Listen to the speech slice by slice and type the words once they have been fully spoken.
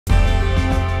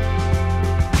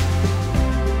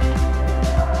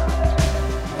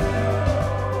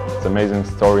amazing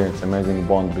story, it's amazing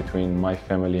bond between my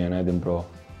family and Edinburgh.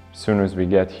 As soon as we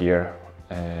get here,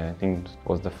 I think it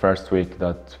was the first week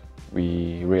that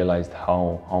we realized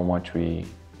how much we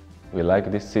like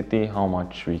this city, how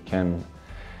much we can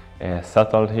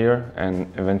settle here, and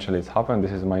eventually it's happened.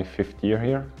 This is my 5th year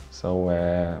here, so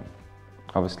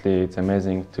obviously it's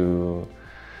amazing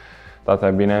that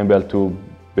I've been able to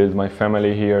build my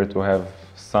family here, to have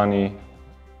Sonny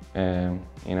in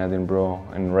Edinburgh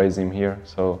and raise him here.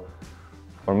 So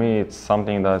for me it's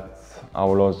something that I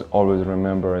will always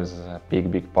remember as a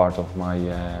big part of my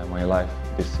life,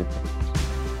 this city.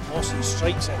 Mawson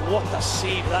strikes it. What a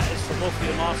save that is from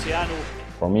Ofir Marciano.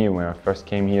 For me, when I first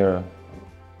came here,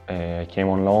 I came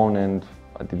on loan and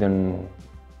I didn't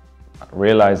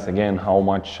realize again how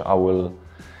much I will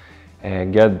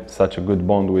get such a good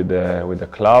bond with the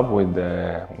club, with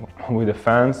the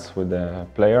fans, with the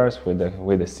players,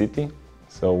 with the city.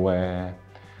 So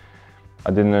I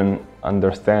didn't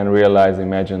understand, realize,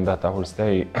 imagine that I will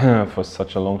stay for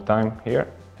such a long time here.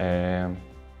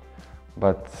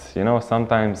 But you know,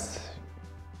 sometimes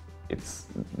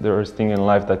there is things in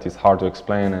life that is hard to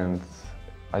explain, and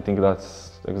I think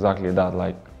that's exactly that.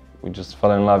 Like, we just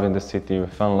fell in love in the city, we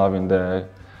fell in love in the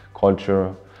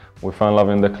culture, we fell in love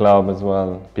in the club as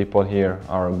well. People here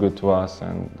are good to us,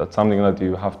 and that's something that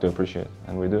you have to appreciate,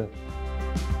 and we do it.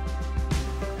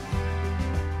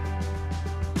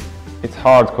 It's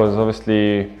hard because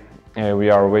obviously we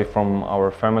are away from our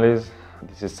families.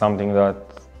 This is something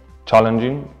that's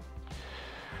challenging.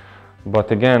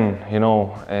 But again, you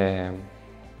know,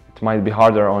 it might be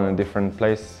harder on a different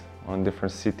place, on a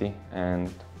different city.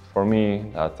 And for me,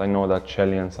 that I know that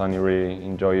Shelley and Sonny really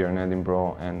enjoy here in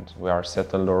Edinburgh, and we are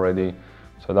settled already.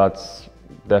 So that's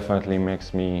definitely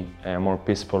makes me more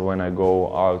peaceful when I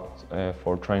go out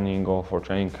for training, or for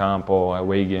training camp or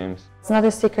away games. It's not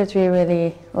a secret, we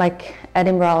really like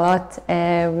Edinburgh a lot.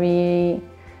 We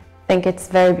think it's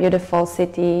a very beautiful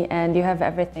city and you have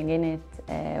everything in it.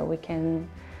 We can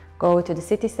go to the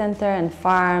city centre and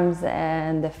farms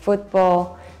and the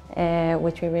football,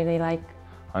 which we really like.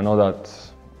 I know that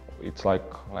it's like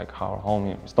our home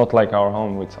here. It's not like our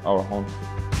home, it's our home.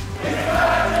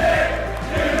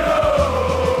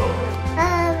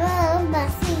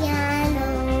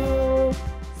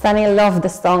 Sonny loved the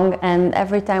song, and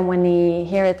every time when he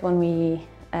hear it when we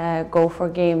go for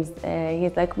games,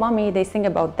 he's like, "Mommy, they sing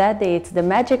about that day, it's the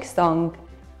magic song."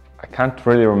 I can't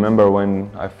really remember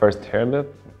when I first heard it.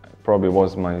 It probably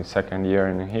was my 2nd year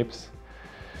in Hips.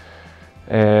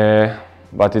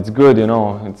 But it's good, you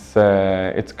know, it's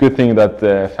a good thing that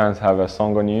fans have a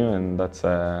song on you, and that's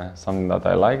something that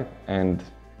I like. And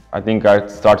I think I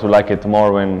start to like it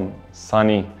more when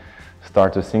Sonny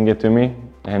started to sing it to me,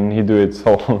 and he do it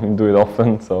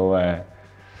often. So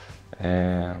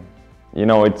you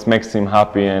know, it makes him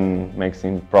happy and makes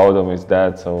him proud of his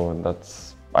dad. So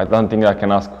I don't think I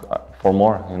can ask for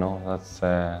more. You know, that's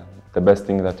the best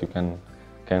thing that you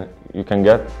can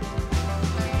get.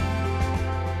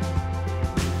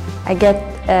 I get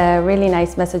really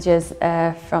nice messages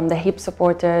from the Hip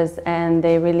supporters, and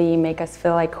they really make us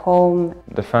feel like home.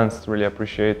 The fans really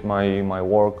appreciate my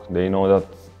work. They know that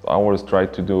I always try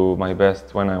to do my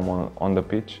best when I'm on the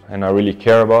pitch, and I really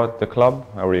care about the club.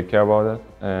 I really care about it.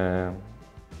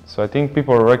 So I think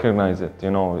people recognize it.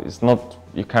 You know, it's not,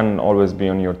 you can always be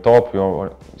on your top.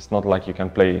 It's not like you can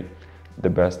play the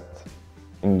best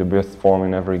in the best form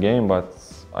in every game. But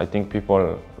I think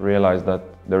people realize that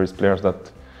there is players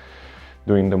that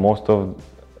doing the most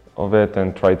of it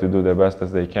and try to do the best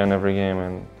as they can every game,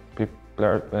 and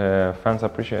fans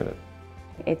appreciate it.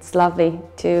 It's lovely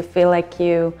to feel like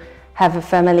you have a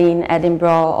family in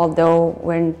Edinburgh, although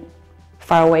we're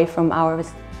far away from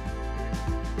ours.